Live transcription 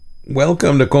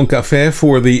Welcome to Concafé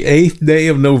for the 8th day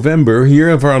of November,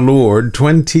 year of our Lord,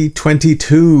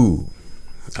 2022.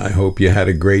 I hope you had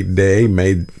a great day,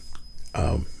 made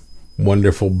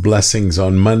wonderful blessings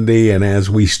on Monday, and as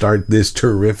we start this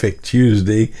terrific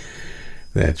Tuesday,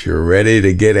 that you're ready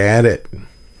to get at it,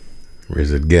 or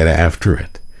is it get after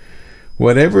it?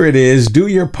 Whatever it is, do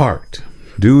your part.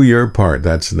 Do your part.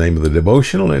 That's the name of the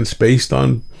devotional, and it's based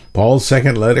on Paul's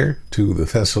second letter to the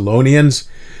Thessalonians,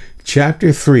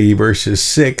 chapter 3, verses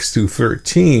 6 to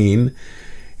 13,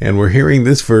 and we're hearing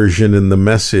this version in the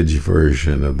Message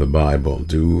version of the Bible.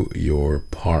 Do your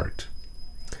part.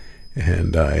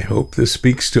 And I hope this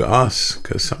speaks to us,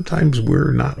 because sometimes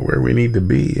we're not where we need to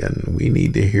be, and we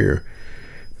need to hear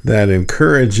that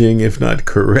encouraging, if not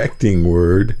correcting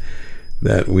word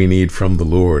that we need from the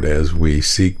Lord as we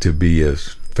seek to be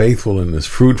as faithful and as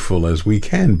fruitful as we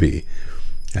can be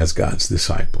as God's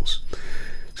disciples.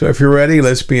 So if you're ready,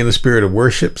 let's be in a spirit of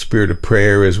worship, spirit of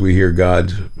prayer, as we hear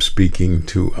God speaking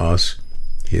to us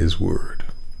His word.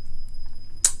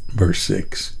 Verse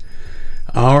 6.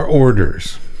 Our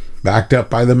orders, backed up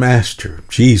by the Master,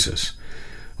 Jesus,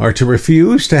 are to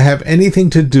refuse to have anything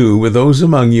to do with those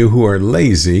among you who are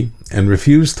lazy and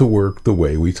refuse to work the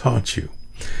way we taught you.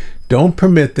 Don't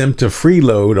permit them to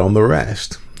freeload on the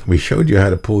rest. We showed you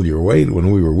how to pull your weight when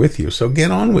we were with you, so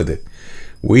get on with it.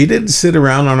 We didn't sit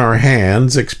around on our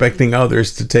hands expecting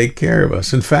others to take care of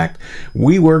us. In fact,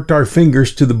 we worked our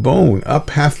fingers to the bone, up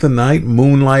half the night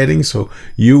moonlighting so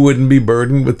you wouldn't be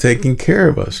burdened with taking care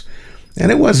of us.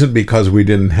 And it wasn't because we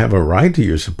didn't have a right to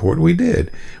your support. We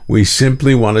did. We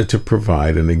simply wanted to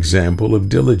provide an example of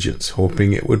diligence,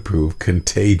 hoping it would prove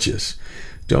contagious.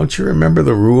 Don't you remember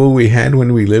the rule we had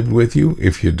when we lived with you?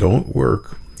 If you don't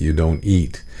work, you don't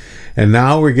eat. And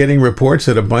now we're getting reports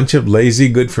that a bunch of lazy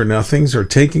good-for-nothings are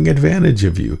taking advantage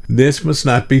of you. This must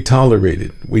not be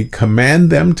tolerated. We command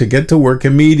them to get to work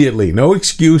immediately. No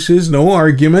excuses, no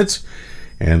arguments,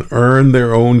 and earn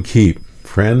their own keep.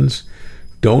 Friends,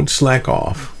 don't slack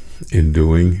off in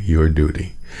doing your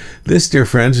duty. This, dear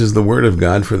friends, is the word of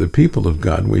God for the people of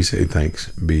God. We say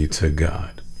thanks be to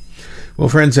God. Well,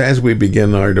 friends, as we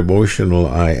begin our devotional,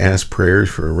 I ask prayers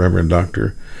for Reverend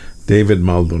Dr. David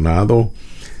Maldonado.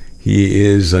 He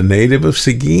is a native of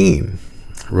Seguin,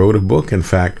 wrote a book, in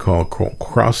fact, called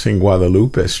Crossing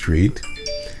Guadalupe Street,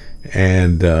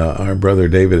 and our brother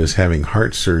David is having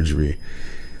heart surgery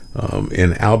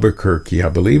in Albuquerque. I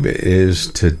believe it is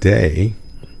today,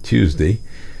 Tuesday.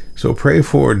 So pray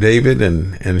for David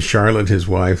and Charlotte, his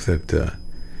wife, that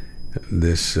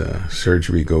this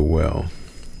surgery go well.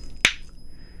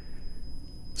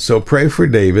 So pray for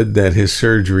David that his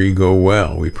surgery go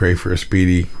well. We pray for a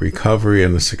speedy recovery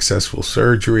and a successful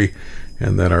surgery,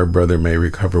 and that our brother may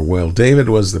recover well. David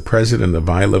was the president of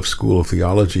Iliff School of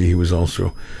Theology. He was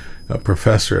also a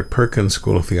professor at Perkins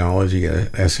School of Theology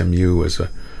at SMU, as a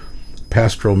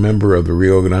pastoral member of the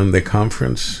Rio Grande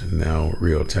Conference, now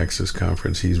Rio Texas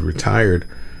Conference. He's retired,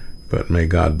 but may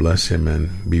God bless him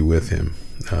and be with him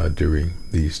during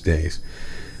these days.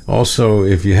 Also,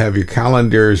 if you have your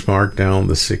calendars marked down,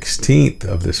 the 16th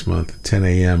of this month at 10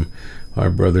 a.m., our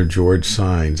brother George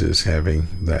Sines is having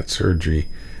that surgery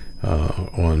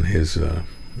on his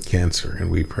cancer. And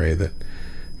we pray that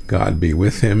God be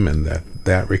with him and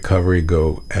that recovery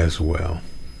go as well,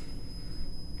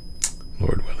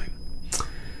 Lord willing.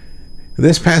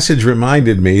 This passage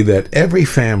reminded me that every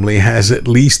family has at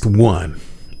least one.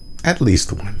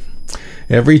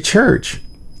 Every church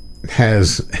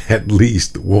has at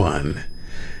least one.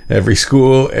 Every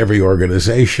school, every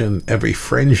organization, every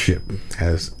friendship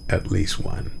has at least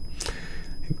one.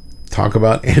 Talk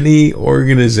about any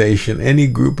organization, any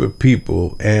group of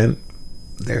people, and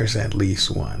there's at least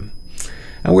one.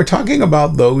 And we're talking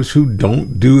about those who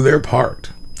don't do their part.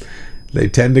 They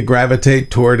tend to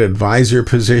gravitate toward advisor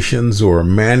positions or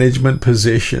management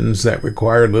positions that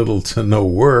require little to no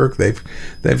work.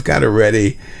 They've got a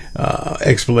ready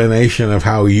explanation of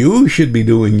how you should be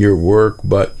doing your work,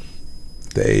 but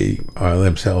they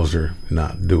themselves are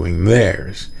not doing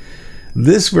theirs.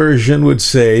 This version would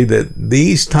say that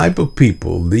these type of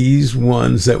people, these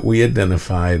ones that we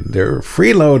identified, they're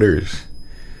freeloaders.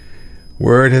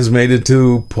 Word has made it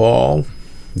to Paul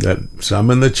that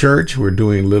some in the church were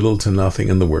doing little to nothing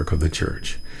in the work of the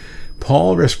church.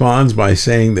 Paul responds by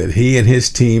saying that he and his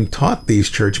team taught these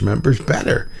church members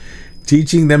better,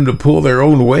 teaching them to pull their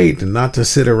own weight and not to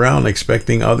sit around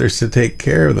expecting others to take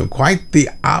care of them. Quite the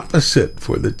opposite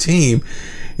for the team,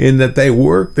 in that they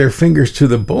worked their fingers to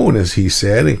the bone, as he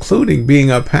said, including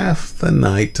being up half the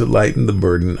night to lighten the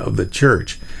burden of the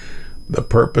church. The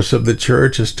purpose of the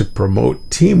church is to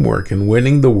promote teamwork in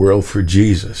winning the world for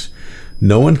Jesus.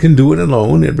 No one can do it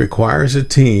alone. It requires a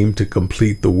team to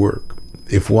complete the work.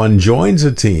 If one joins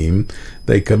a team,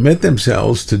 they commit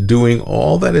themselves to doing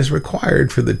all that is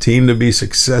required for the team to be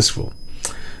successful.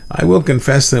 I will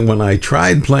confess that when I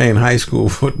tried playing high school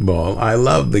football, I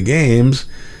loved the games,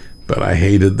 but I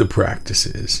hated the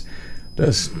practices.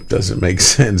 Doesn't make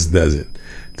sense, does it?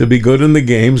 To be good in the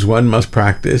games, one must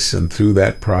practice and through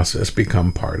that process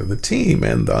become part of the team,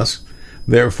 and thus,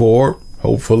 therefore,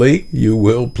 hopefully, you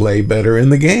will play better in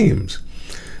the games.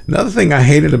 Another thing I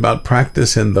hated about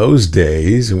practice in those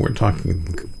days, and we're talking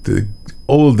the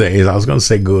old days, I was going to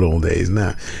say good old days.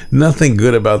 Now, nothing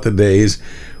good about the days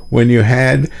when you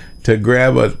had to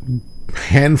grab a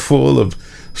handful of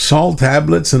salt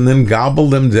tablets and then gobble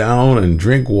them down and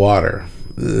drink water.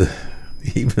 Ugh,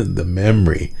 even the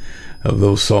memory of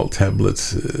those salt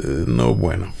tablets, no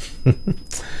bueno.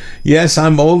 Yes,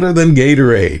 I'm older than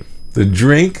Gatorade, the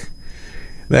drink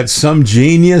that some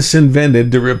genius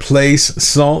invented to replace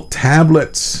salt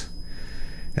tablets.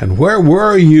 And where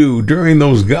were you during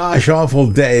those gosh awful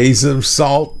days of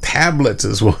salt tablets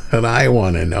is what I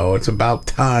want to know. It's about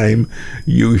time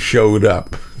you showed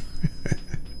up.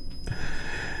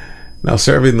 Now,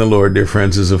 serving the Lord, dear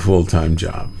friends, is a full-time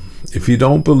job. If you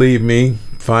don't believe me,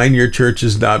 find your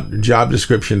church's job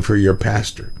description for your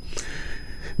pastor.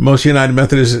 Most United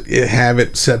Methodists have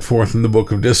it set forth in the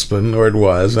Book of Discipline, or it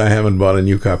was. I haven't bought a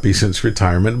new copy since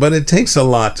retirement, but it takes a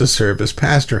lot to serve as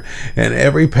pastor, and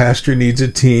every pastor needs a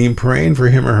team praying for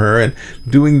him or her and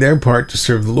doing their part to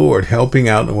serve the Lord, helping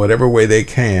out in whatever way they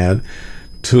can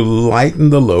to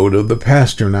lighten the load of the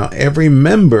pastor. Now, every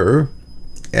member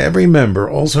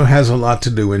also has a lot to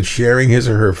do in sharing his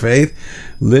or her faith,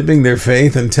 living their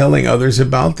faith, and telling others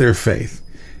about their faith,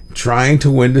 trying to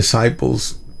win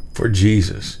disciples for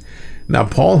Jesus. Now,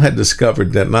 Paul had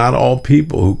discovered that not all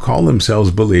people who call themselves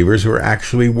believers were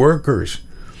actually workers.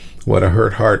 What a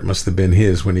hurt heart must have been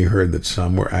his when he heard that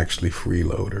some were actually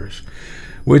freeloaders.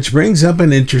 Which brings up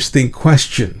an interesting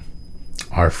question.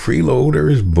 Are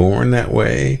freeloaders born that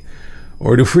way?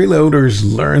 Or do freeloaders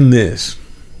learn this?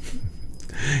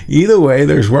 Either way,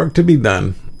 there's work to be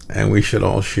done, and we should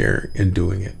all share in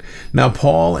doing it. Now,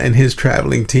 Paul and his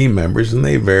traveling team members, and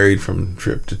they varied from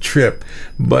trip to trip,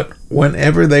 but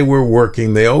whenever they were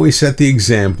working, they always set the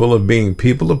example of being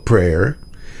people of prayer,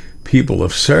 people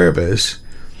of service,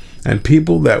 and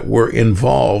people that were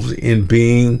involved in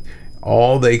being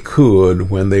all they could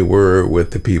when they were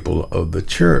with the people of the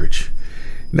church.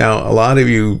 Now, a lot of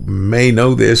you may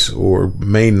know this or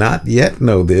may not yet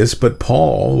know this, but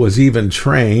Paul was even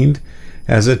trained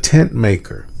as a tent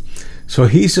maker. So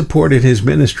he supported his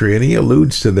ministry, and he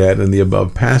alludes to that in the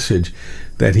above passage,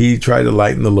 that he tried to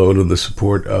lighten the load of the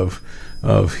support of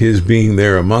his being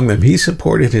there among them. He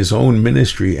supported his own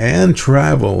ministry and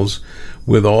travels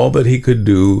with all that he could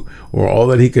do or all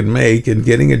that he could make, and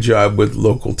getting a job with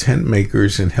local tent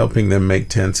makers and helping them make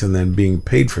tents and then being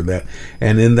paid for that.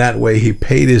 And in that way, he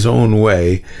paid his own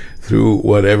way through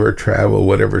whatever travel,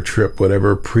 whatever trip,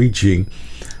 whatever preaching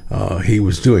he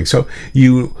was doing. So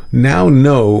you now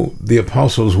know the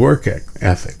apostle's work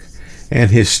ethic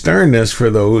and his sternness for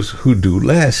those who do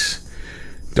less.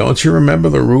 Don't you remember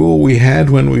the rule we had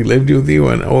when we lived with you?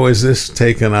 And is this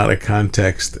taken out of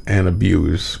context and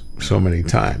abused so many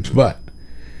times? But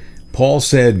Paul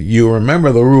said, you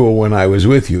remember the rule when I was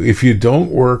with you. If you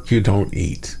don't work, you don't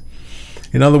eat.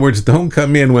 In other words, don't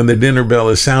come in when the dinner bell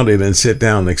is sounded and sit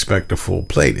down and expect a full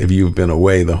plate if you've been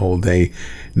away the whole day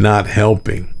not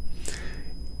helping.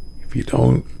 If you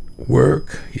don't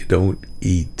work, you don't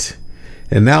eat.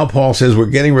 And now Paul says, we're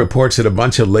getting reports that a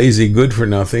bunch of lazy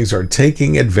good-for-nothings are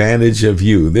taking advantage of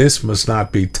you. This must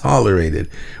not be tolerated.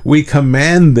 We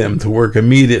command them to work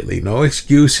immediately. No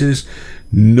excuses,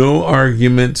 no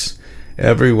arguments.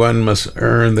 Everyone must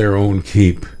earn their own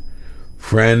keep.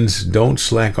 Friends, don't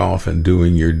slack off in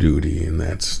doing your duty. And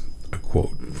that's a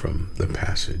quote from the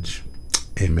passage.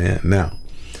 Amen. Now,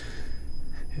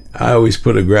 I always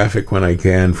put a graphic when I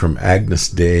can from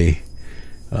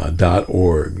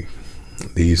AgnusDei.org.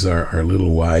 These are our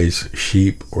little wise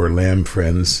sheep or lamb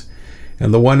friends.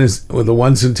 And the ones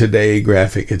in today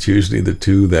graphic, it's usually the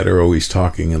two that are always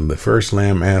talking. And the first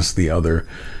lamb asks the other,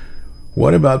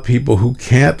 what about people who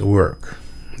can't work?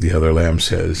 The other lamb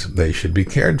says they should be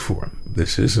cared for.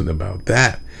 This isn't about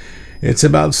that. It's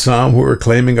about some who are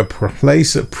claiming a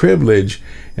place of privilege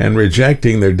and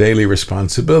rejecting their daily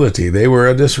responsibility. They were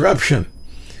a disruption.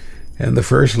 And the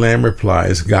first lamb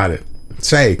replies, got it.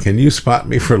 Say, can you spot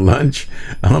me for lunch?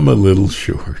 I'm a little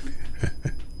short.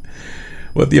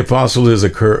 What the apostle is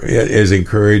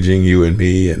encouraging you and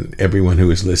me and everyone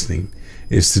who is listening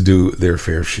is to do their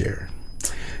fair share.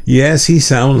 Yes, he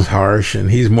sounds harsh, and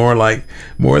he's more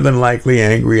than likely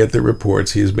angry at the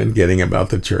reports he has been getting about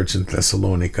the church in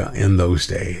Thessalonica in those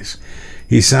days.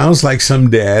 He sounds like some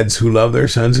dads who love their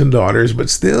sons and daughters, but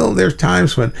still there's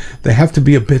times when they have to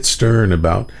be a bit stern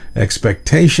about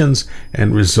expectations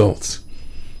and results.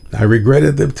 I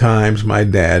regretted the times my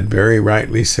dad very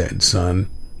rightly said, "Son,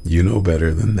 you know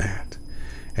better than that."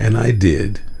 And I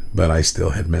did, but I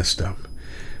still had messed up.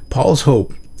 Paul's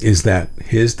hope is that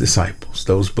his disciples,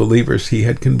 those believers he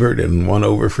had converted and won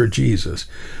over for Jesus,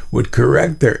 would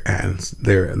correct their actions,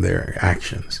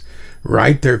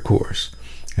 right their course,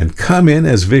 and come in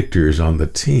as victors on the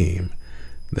team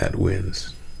that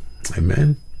wins.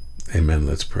 Amen? Amen.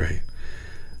 Let's pray.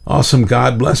 Awesome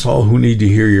God, bless all who need to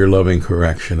hear your loving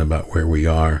correction about where we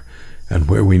are and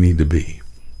where we need to be.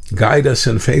 Guide us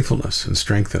in faithfulness and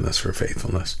strengthen us for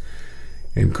faithfulness.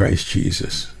 In Christ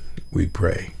Jesus, we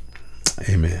pray.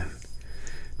 Amen.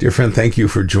 Dear friend, thank you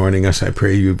for joining us. I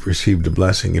pray you've received a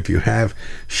blessing. If you have,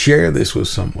 share this with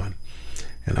someone.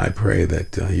 And I pray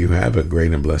that you have a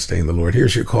great and blessed day in the Lord.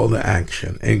 Here's your call to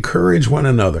action. Encourage one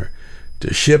another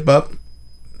to shape up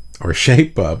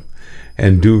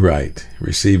and do right.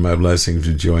 Receive my blessings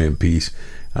of joy and peace.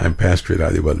 I'm Pastor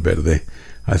Iradio Valverde.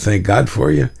 I thank God for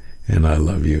you, and I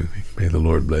love you. May the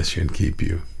Lord bless you and keep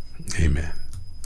you. Amen.